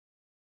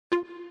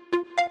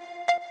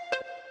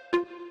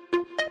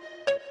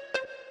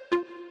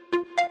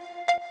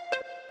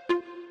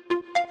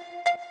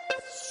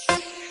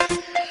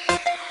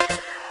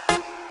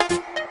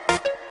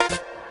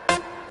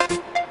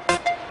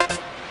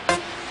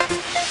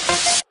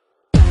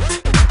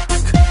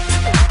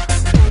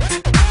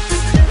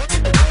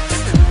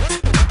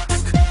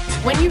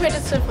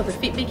registered for the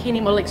Fit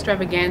Bikini Model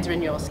Extravaganza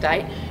in your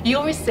state,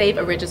 you'll receive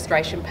a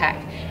registration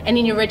pack. And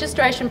in your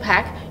registration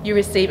pack, you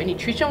receive a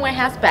Nutrition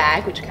Warehouse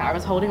bag, which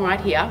Cara's holding right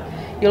here.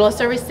 You'll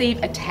also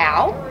receive a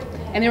towel,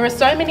 and there are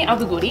so many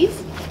other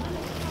goodies.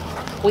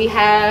 We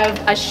have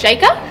a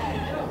shaker.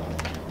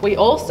 We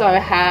also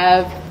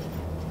have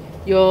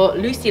your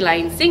Lucy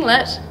Lane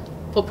singlet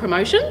for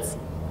promotions.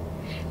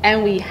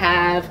 And we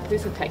have,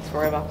 this takes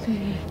forever,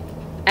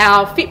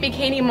 our Fit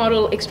Bikini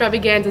Model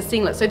Extravaganza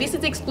singlet. So this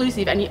is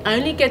exclusive, and you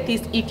only get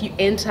this if you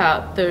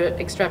enter the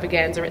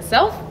extravaganza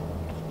itself.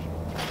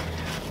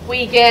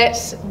 We get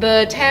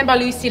the Tan by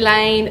Lucy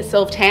Lane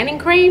self-tanning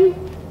cream.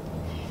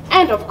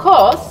 And of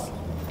course,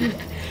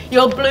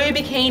 your blue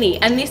bikini,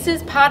 and this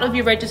is part of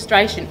your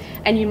registration,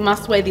 and you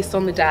must wear this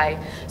on the day.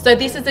 So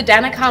this is the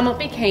Dana Carmel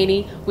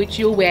bikini, which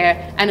you'll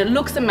wear, and it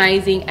looks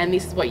amazing, and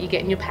this is what you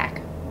get in your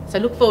pack. So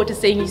look forward to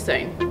seeing you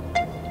soon.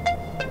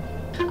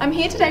 I'm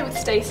here today with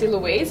Stacey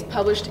Louise,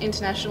 published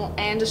international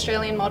and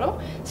Australian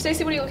model.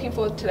 Stacey, what are you looking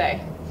for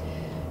today?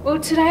 Well,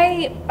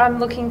 today I'm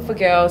looking for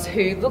girls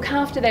who look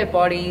after their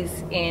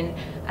bodies in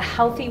a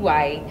healthy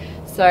way.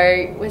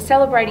 So we're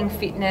celebrating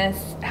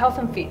fitness, health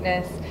and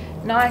fitness,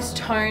 nice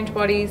toned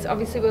bodies.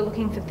 Obviously we're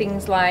looking for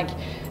things like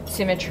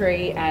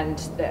symmetry and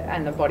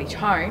the body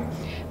tone,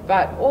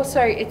 but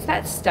also it's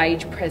that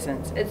stage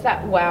presence, it's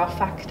that wow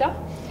factor.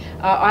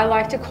 I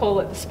like to call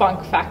it the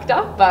spunk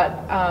factor, but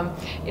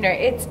you know,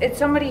 it's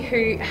somebody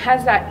who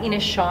has that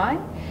inner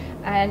shine,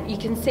 and you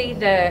can see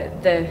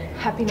the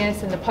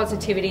happiness and the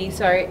positivity,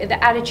 so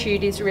the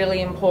attitude is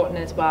really important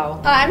as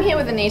well. Hi, I'm here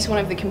with Anita, one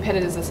of the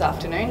competitors this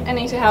afternoon.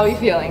 Anita, how are you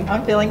feeling?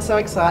 I'm feeling so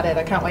excited.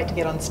 I can't wait to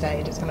get on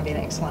stage. It's going to be an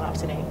excellent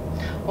afternoon.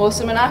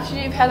 Awesome, and after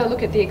you've had a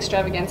look at the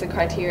extravaganza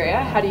criteria,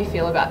 how do you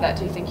feel about that?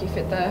 Do you think you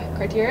fit the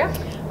criteria?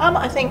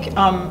 I think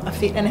I'm a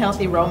fit and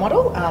healthy role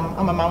model.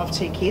 I'm a mum of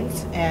 2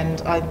 kids,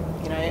 and I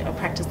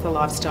practice the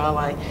lifestyle.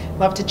 I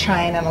love to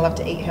train and I love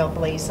to eat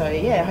healthily, so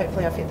yeah,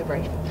 hopefully I fit the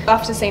brief.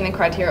 After seeing the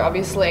criteria,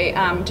 obviously,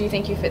 do you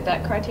think you fit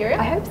that criteria?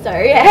 I hope so,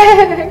 yeah,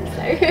 I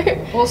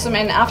hope so. Awesome,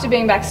 and after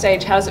being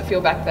backstage, how does it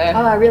feel back there?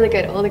 Oh, really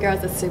good. All the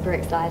girls are super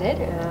excited,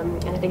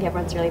 and I think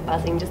everyone's really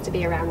buzzing just to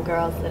be around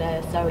girls that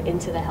are so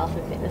into the health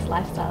and fitness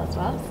lifestyle as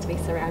well, just to be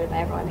surrounded by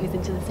everyone who's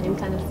into the same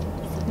kind of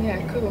stuff. So.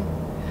 Yeah, cool.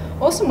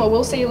 Awesome, well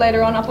we'll see you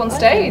later on up on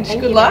stage.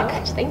 Good luck.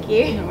 Thank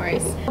you. No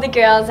worries. The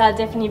girls are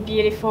definitely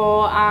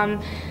beautiful.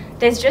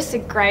 There's just a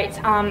great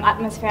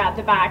atmosphere at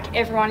the back.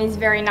 Everyone is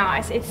very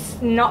nice.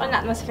 It's not an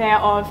atmosphere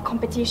of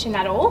competition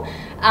at all.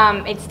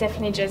 It's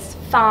definitely just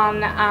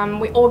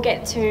fun. We all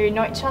get to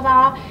know each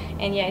other,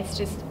 and yeah, it's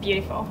just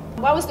beautiful.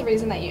 What was the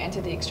reason that you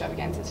entered the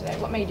extravaganza today?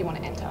 What made you want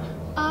to enter?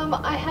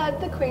 I had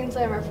the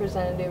Queensland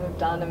representative of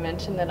Dana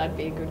mention that I'd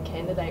be a good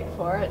candidate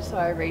for it, so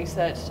I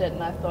researched it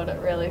and I thought it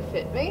really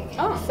fit me.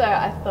 Oh. So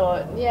I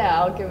thought, yeah,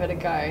 I'll give it a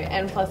go,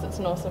 and plus it's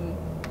an awesome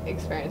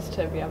experience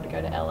to be able to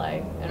go to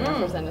LA and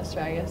represent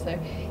Australia, so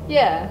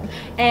yeah.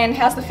 And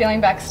how's the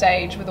feeling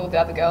backstage with all the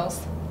other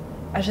girls?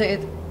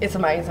 Actually, it's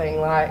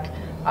amazing. Like,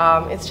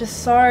 it's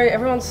just so,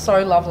 everyone's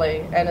so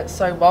lovely, and it's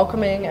so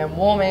welcoming and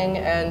warming,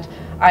 and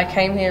I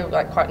came here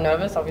like quite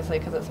nervous, obviously,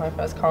 because it's my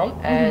first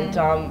comp, and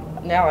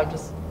now I'm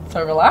just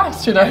so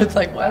relaxed, you know, it's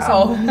like,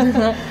 wow.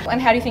 And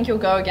how do you think you'll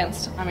go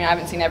against, I mean, I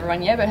haven't seen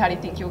everyone yet, but how do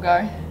you think you'll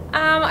go?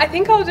 I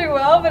think I'll do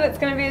well, but it's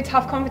going to be a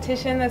tough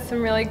competition. There's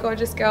some really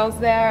gorgeous girls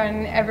there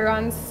and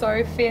everyone's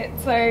so fit.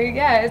 So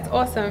yeah, it's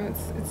awesome.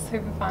 It's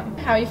super fun.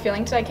 How are you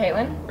feeling today,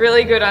 Caitlin?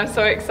 Really good. I'm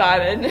so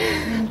excited.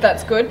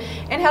 That's good.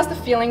 And how's the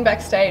feeling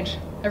backstage?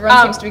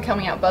 Everyone seems to be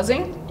coming out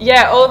buzzing.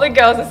 Yeah, all the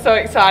girls are so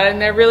excited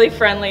and they're really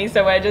friendly,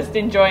 so we're just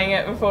enjoying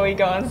it before we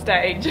go on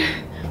stage.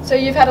 So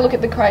you've had a look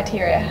at the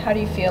criteria. How do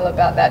you feel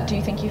about that? Do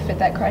you think you fit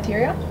that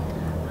criteria?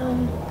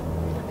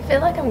 I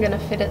feel like I'm going to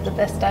fit it the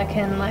best I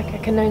can. Like, I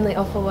can only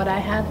offer what I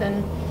have,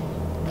 and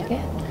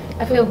yeah,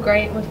 I feel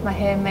great with my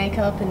hair,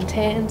 makeup and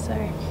tan, so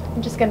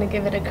I'm just going to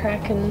give it a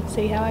crack and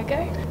see how I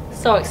go.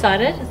 So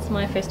excited. It's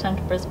my first time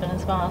to Brisbane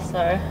as well,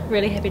 so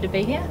really happy to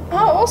be here. Oh,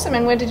 awesome.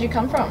 And where did you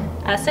come from?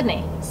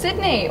 Sydney.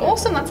 Sydney.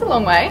 Awesome. That's a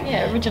long way.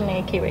 Yeah, originally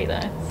a Kiwi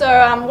though.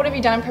 So what have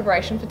you done in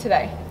preparation for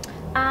today?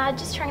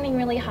 Just training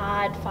really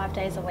hard 5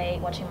 days a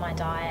week, watching my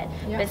diet,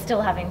 but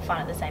still having fun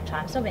at the same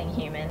time, still being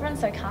human. Everyone's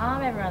so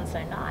calm, everyone's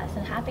so nice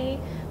and happy.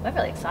 We're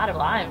really excited.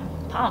 Well, I'm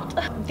pumped.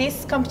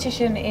 This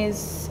competition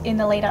is in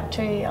the lead up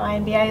to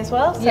INBA as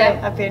well, so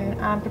I've been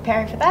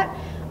preparing for that.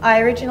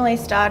 I originally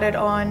started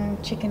on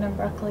chicken and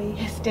broccoli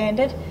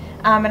standard,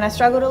 and I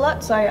struggled a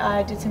lot, so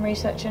I did some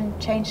research and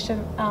changed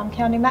to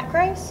counting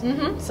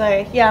macros.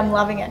 So yeah, I'm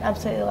loving it,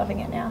 absolutely loving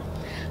it now.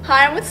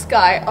 Hi, I'm with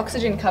Sky,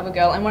 Oxygen cover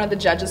girl, and one of the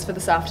judges for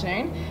this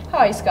afternoon. How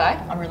are you, Sky?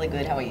 I'm really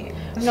good, how are you?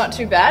 Not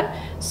too bad.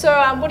 So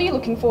what are you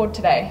looking forward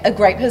today? A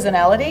great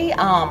personality,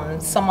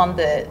 someone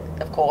that,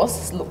 of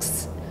course,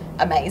 looks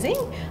amazing.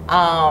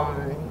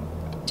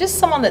 Just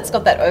someone that's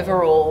got that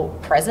overall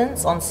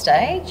presence on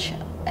stage,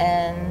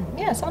 and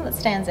yeah, someone that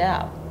stands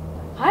out.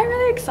 I'm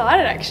really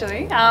excited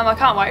actually. I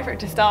can't wait for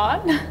it to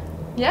start.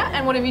 Yeah,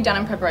 and what have you done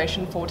in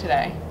preparation for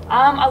today?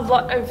 A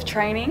lot of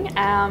training,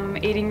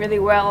 eating really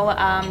well,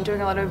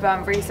 doing a lot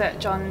of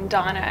research on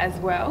Dana as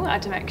well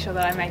to make sure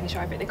that I'm making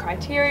sure I fit the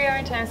criteria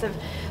in terms of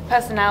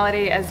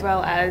personality as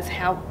well as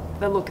how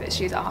the look that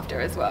she's after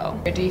as well.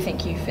 Do you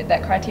think you fit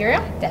that criteria?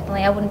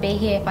 Definitely, I wouldn't be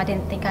here if I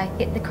didn't think I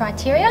fit the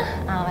criteria.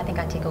 I think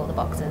I tick all the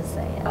boxes. So,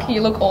 yeah.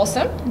 You look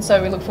awesome, and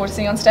so we look forward to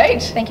seeing you on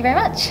stage. Thank you very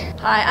much.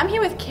 Hi, I'm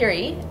here with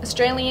Keira,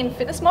 Australian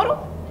fitness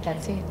model.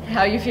 That's it.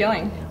 How are you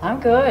feeling? I'm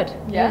good.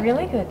 Yeah? You're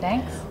really good,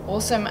 thanks.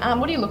 Awesome.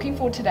 What are you looking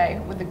for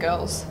today with the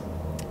girls?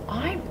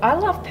 I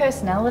love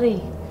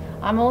personality.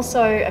 I'm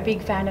also a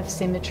big fan of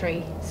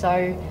symmetry.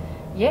 So,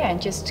 yeah, and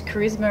just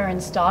charisma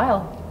and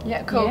style.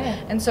 Yeah, cool. Yeah.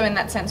 And so in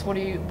that sense, what are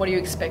you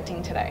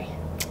expecting today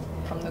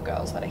from the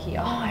girls that are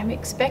here? Oh, I'm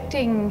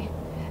expecting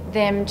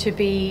them to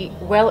be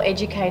well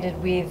educated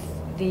with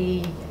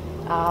the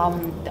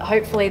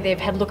hopefully they've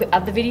had a look at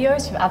other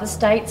videos from other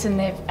states and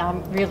they've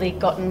really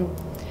gotten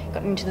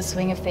into the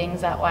swing of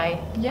things that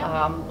way.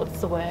 Yeah. What's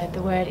the word?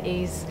 The word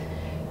is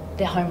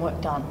their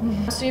homework done.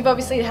 Mm-hmm. So you've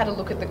obviously had a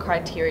look at the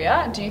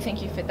criteria. Do you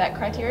think you fit that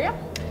criteria?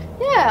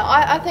 Yeah,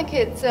 I think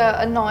it's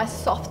a nice,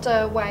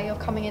 softer way of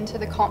coming into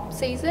the comp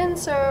season,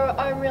 so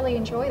I really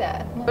enjoy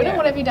that. But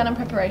what have you done in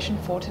preparation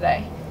for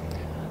today?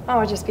 Oh,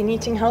 I've just been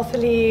eating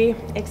healthily,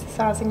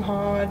 exercising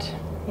hard,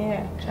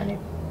 trying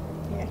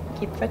to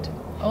keep fit.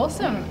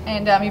 Awesome.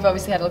 And you've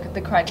obviously had a look at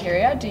the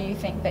criteria. Do you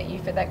think that you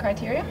fit that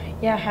criteria?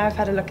 Yeah, I have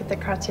had a look at the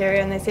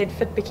criteria and they said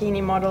fit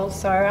bikini model,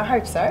 so I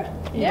hope so.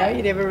 You know,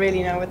 you never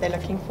really know what they're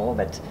looking for,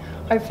 but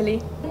hopefully.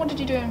 What did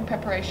you do in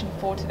preparation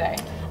for today?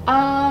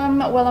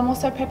 Well, I'm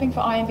also prepping for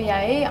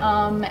INBA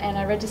and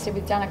I registered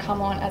with Dana Come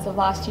On as of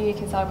last year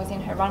because I was in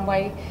her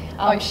runway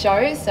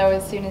show. So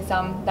as soon as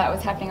that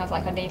was happening, I was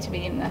like, I need to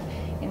be in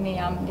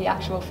the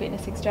actual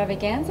fitness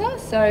extravaganza.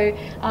 So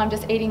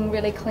just eating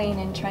really clean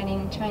and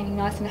training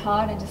nice and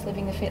hard and just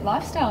living the fit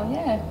lifestyle.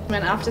 Yeah.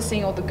 And after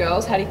seeing all the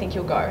girls, how do you think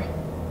you'll go?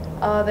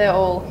 Oh, they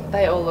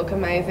all look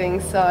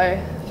amazing.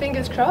 So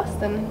fingers crossed.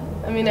 And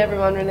I mean,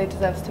 everyone really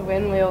deserves to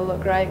win. We all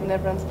look great and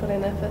everyone's put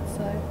in effort.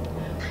 So.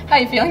 How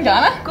are you feeling,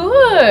 Dana?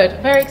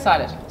 Good, very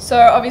excited. So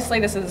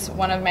obviously this is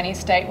one of many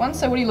state ones,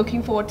 so what are you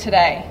looking for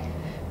today?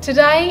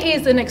 Today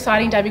is an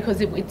exciting day because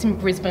it's in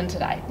Brisbane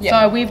today. Yep.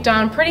 So we've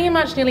done pretty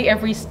much nearly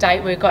every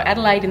state. We've got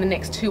Adelaide in the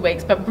next 2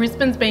 weeks, but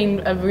Brisbane's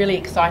been a really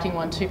exciting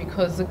one too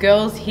because the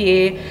girls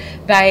here,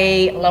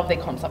 they love their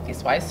comps up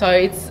this way. So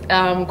it's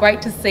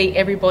great to see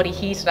everybody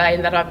here today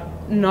and that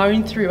I've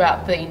known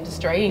throughout the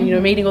industry and, you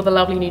know, meeting all the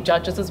lovely new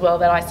judges as well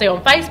that I see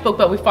on Facebook,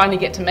 but we finally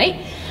get to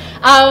meet.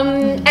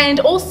 And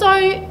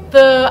also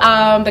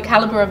the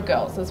calibre of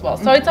girls as well.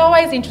 So it's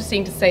always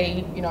interesting to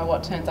see, you know,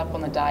 what turns up on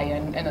the day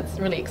and it's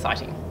really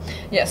exciting.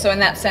 Yeah, so in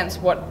that sense,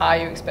 what are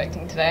you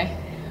expecting today?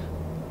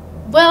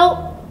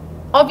 Well,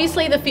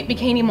 obviously the fit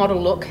bikini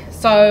model look.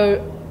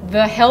 So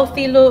the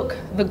healthy look,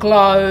 the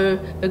glow,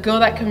 the girl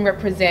that can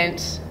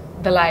represent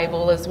the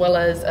label as well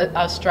as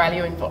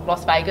Australia and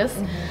Las Vegas.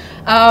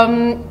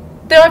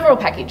 The overall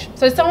package.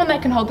 So someone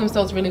that can hold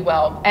themselves really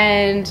well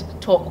and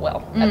talk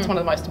well. That's one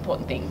of the most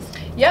important things.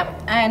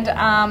 Yep, and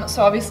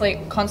so obviously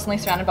constantly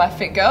surrounded by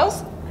fit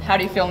girls. How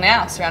do you feel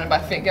now, surrounded by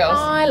fit girls?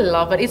 I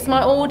love it. It's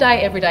my all day,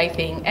 everyday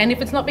thing. And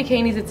if it's not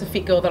bikinis, it's a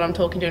fit girl that I'm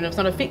talking to. And if it's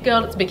not a fit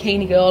girl, it's a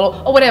bikini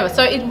girl or whatever.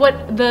 So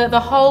the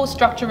whole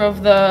structure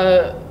of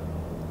the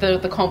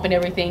comp and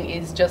everything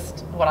is just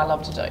what I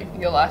love to do.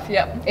 Your life,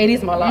 yep. It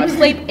is my life.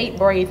 Sleep, eat,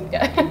 breathe.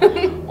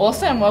 Yeah.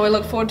 Awesome. Well, we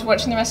look forward to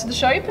watching the rest of the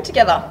show you put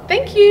together.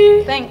 Thank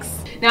you.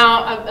 Thanks.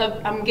 Now,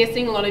 I'm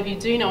guessing a lot of you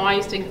do know I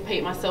used to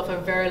compete myself for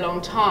a very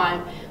long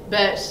time,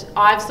 but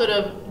I've sort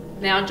of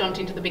now jumped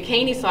into the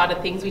bikini side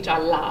of things, which I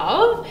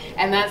love,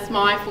 and that's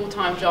my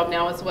full-time job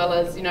now, as well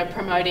as, you know,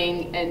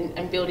 promoting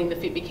and building the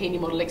Fit Bikini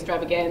Model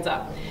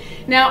Extravaganza.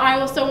 Now, I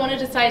also wanted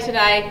to say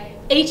today,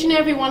 each and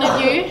every one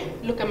of you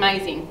look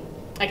amazing.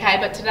 Okay,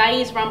 but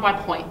today is run by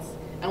points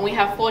and we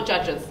have 4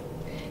 judges.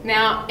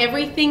 Now,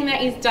 everything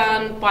that is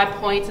done by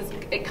points,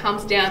 it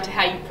comes down to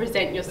how you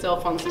present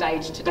yourself on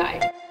stage today.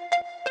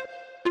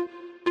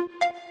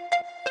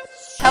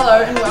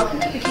 Hello and welcome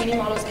to Bikini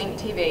Models Inc.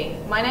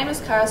 TV. My name is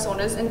Cara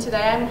Saunders and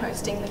today I'm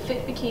hosting the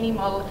Fit Bikini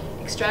Model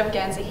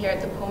Extravaganza here at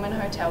the Pullman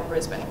Hotel,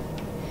 Brisbane.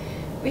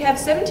 We have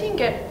 17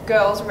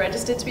 girls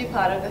registered to be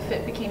part of the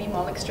Fit Bikini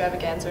Model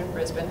Extravaganza in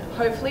Brisbane,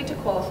 hopefully to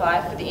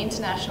qualify for the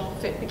International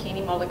Fit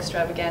Bikini Model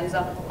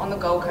Extravaganza on the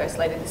Gold Coast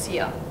later this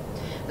year.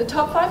 The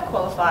top 5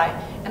 qualify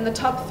and the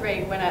top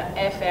 3 win an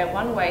airfare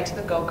one way to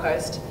the Gold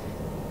Coast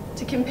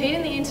to compete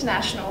in the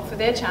International for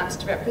their chance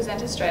to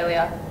represent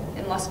Australia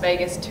in Las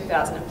Vegas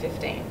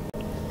 2015.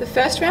 The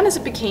first round is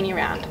a bikini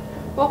round.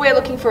 What we're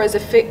looking for is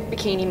a fit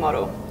bikini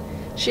model.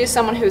 She is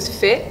someone who is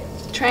fit,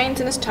 trains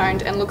and is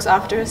toned and looks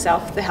after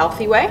herself the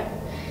healthy way.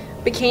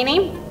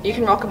 Bikini, you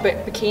can rock a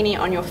bikini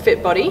on your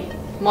fit body.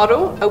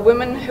 Model, a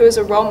woman who is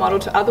a role model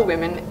to other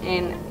women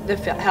in the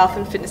health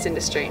and fitness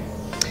industry.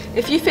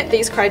 If you fit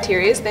these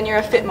criteria, then you're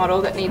a fit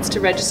model that needs to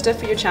register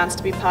for your chance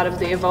to be part of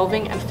the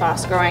evolving and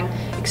fast-growing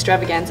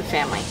Extravaganza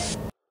family.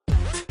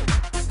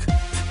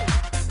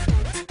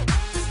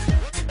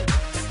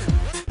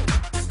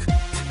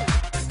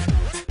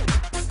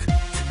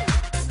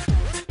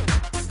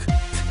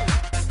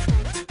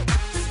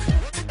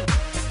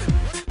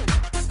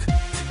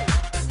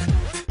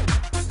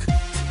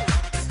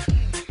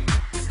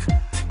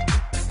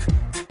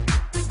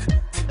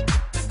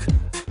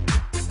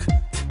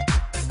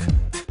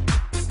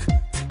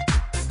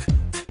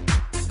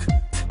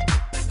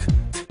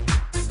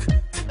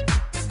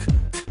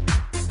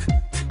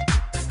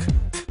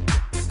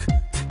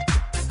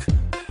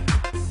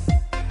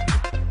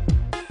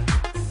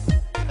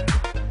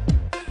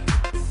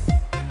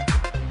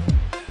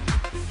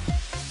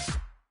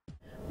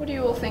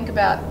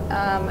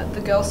 about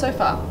the girls so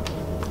far?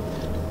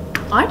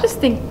 I just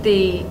think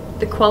the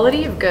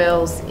quality of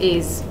girls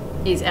is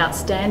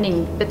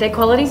outstanding, but their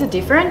qualities are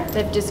different.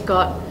 They've just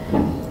got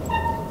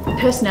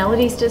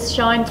personalities just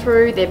shine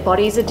through. Their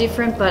bodies are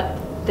different, but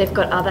they've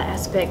got other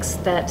aspects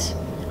that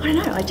I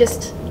don't know. I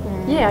just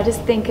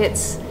think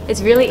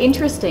it's really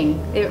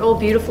interesting. They're all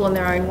beautiful in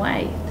their own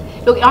way.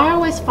 Look, I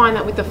always find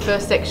that with the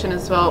first section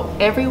as well,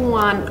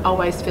 everyone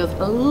always feels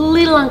a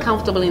little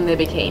uncomfortable in their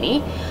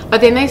bikini, but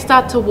then they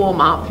start to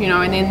warm up, you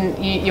know, and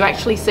then you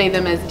actually see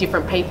them as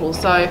different people.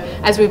 So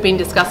as we've been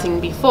discussing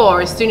before,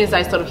 as soon as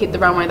they sort of hit the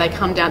runway, they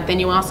come down, then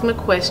you ask them a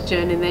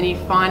question, and then you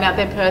find out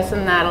their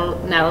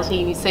personality,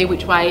 and you see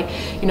which way,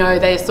 you know,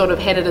 they're sort of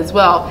headed as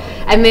well.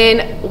 And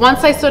then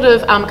once they sort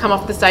of come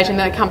off the stage and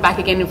they come back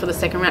again for the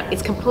second round,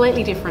 it's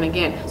completely different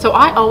again. So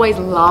I always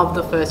love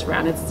the first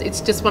round. It's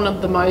just one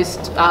of the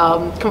most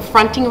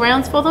confronting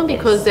rounds for them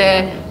because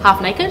they're half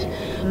naked,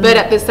 but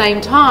at the same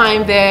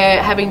time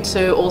they're having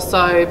to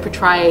also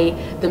portray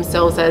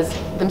themselves as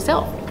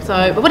themselves.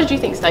 So, but what did you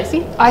think,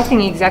 Stacey? I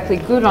think exactly,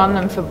 good on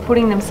them for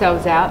putting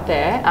themselves out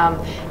there.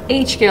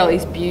 Each girl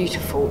is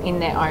beautiful in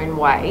their own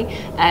way,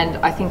 and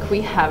I think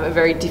we have a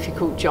very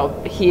difficult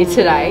job here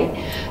today.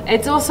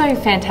 It's also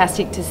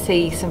fantastic to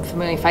see some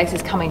familiar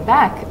faces coming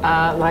back,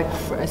 like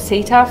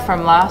Sita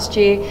from last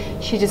year.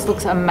 She just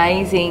looks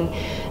amazing,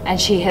 and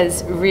she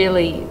has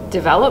really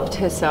developed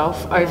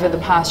herself over the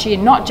past year,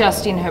 not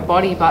just in her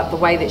body, but the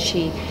way that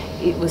she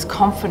was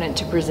confident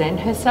to present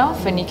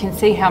herself, and you can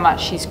see how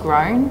much she's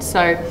grown.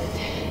 So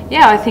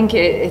yeah, I think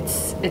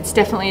it's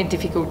definitely a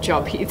difficult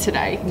job here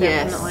today.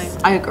 Definitely.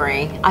 Yes, I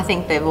agree. I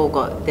think they've all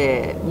got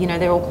their, you know,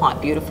 they're all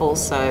quite beautiful,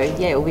 so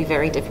yeah, it will be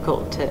very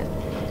difficult to,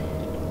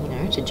 you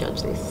know, to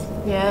judge this.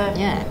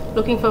 Yeah.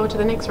 Looking forward to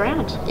the next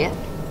round. Yeah.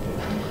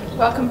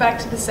 Welcome back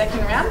to the second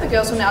round. The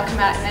girls will now come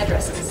out in their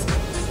dresses.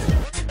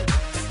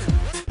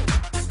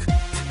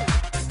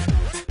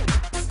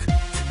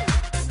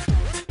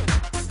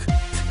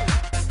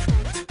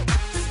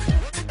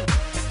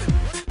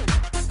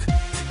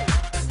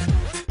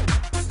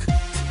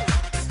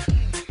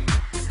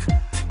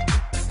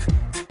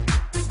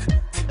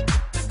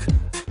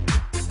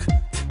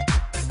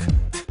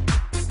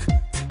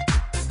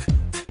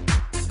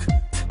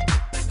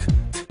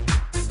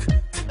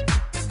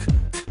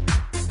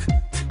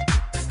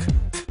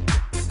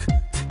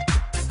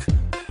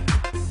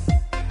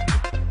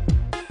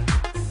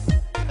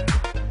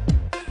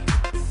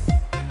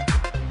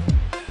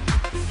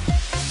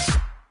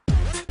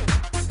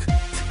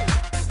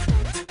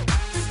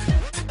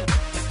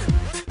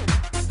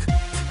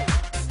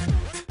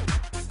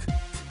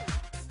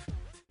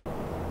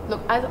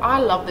 Look, I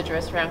love the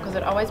dress round because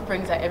it always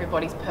brings out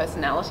everybody's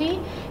personality.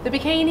 The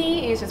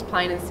bikini is just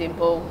plain and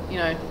simple, you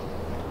know,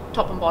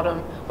 top and bottom.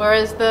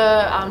 Whereas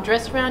the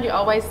dress round, you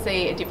always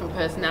see a different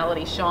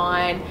personality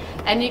shine,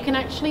 and you can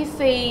actually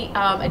see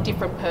a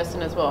different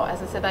person as well.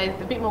 As I said, they're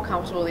a bit more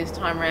comfortable this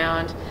time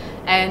round,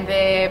 and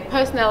their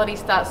personality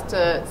starts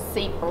to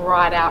seep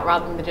right out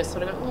rather than just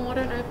sort of go, oh, I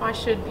don't know if I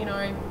should, you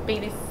know, be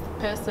this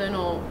person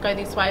or go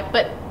this way.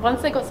 But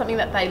once they've got something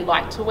that they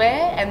like to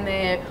wear and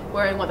they're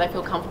wearing what they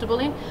feel comfortable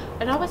in,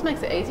 it always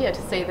makes it easier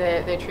to see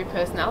their true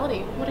personality.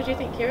 What did you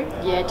think, Keira?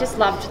 Yeah, just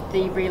loved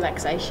the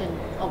relaxation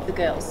of the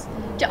girls.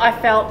 I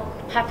felt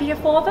happier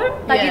for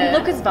them. They didn't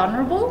look as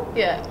vulnerable.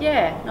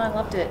 Yeah, I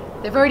loved it.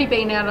 They've already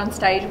been out on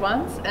stage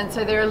once, and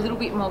so they're a little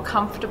bit more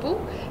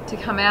comfortable to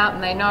come out,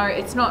 and they know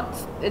it's not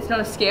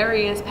as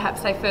scary as perhaps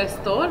they first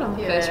thought on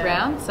the first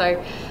round.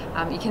 So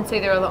you can see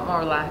they're a lot more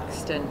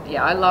relaxed, and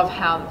yeah, I love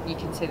how you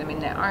can see them in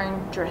their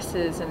own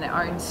dresses and their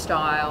own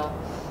style,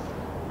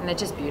 and they're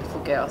just beautiful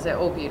girls. They're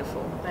all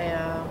beautiful. They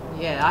are.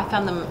 Yeah, I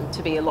found them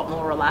to be a lot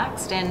more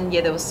relaxed, and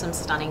yeah, there was some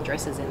stunning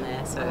dresses in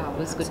there, so it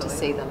was good to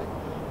see them.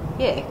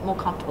 Yeah, more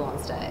comfortable on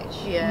stage.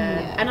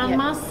 And I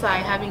must say,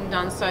 having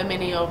done so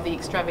many of the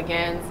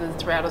extravaganzas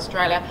throughout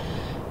Australia,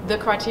 the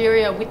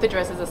criteria with the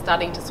dresses are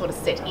starting to sort of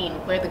set in,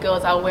 where the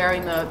girls are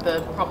wearing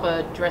the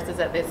proper dresses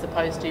that they're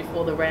supposed to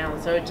for the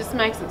round. So it just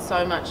makes it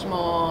so much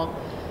more,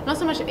 not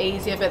so much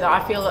easier, but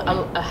I feel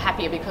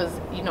happier because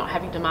you're not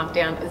having to mark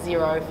down a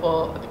 0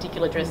 for a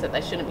particular dress that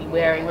they shouldn't be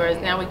wearing,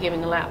 whereas now we're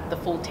giving the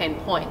full 10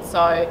 points.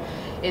 So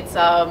it's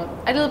a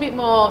little bit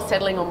more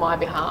settling on my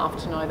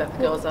behalf to know that the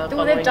girls are following.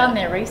 Well, they've done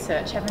their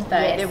research, haven't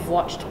they? Yes. They've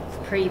watched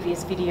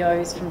previous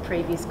videos from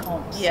previous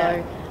comps,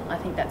 so I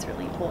think that's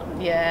really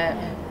important.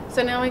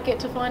 So now we get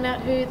to find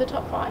out who the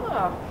top 5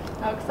 are.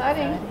 How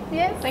exciting.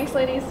 Yes. Thanks,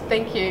 ladies.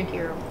 Thank you.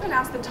 We'll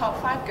announce the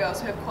top 5 girls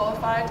who have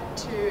qualified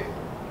to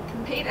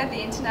compete at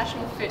the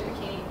International Fit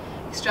Bikini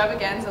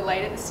Extravaganza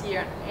later this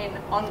year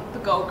on the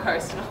Gold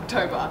Coast in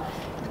October.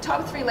 The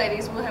top 3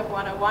 ladies will have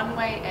won a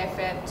one-way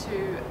airfare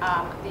to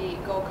the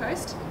Gold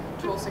Coast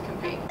to also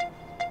compete.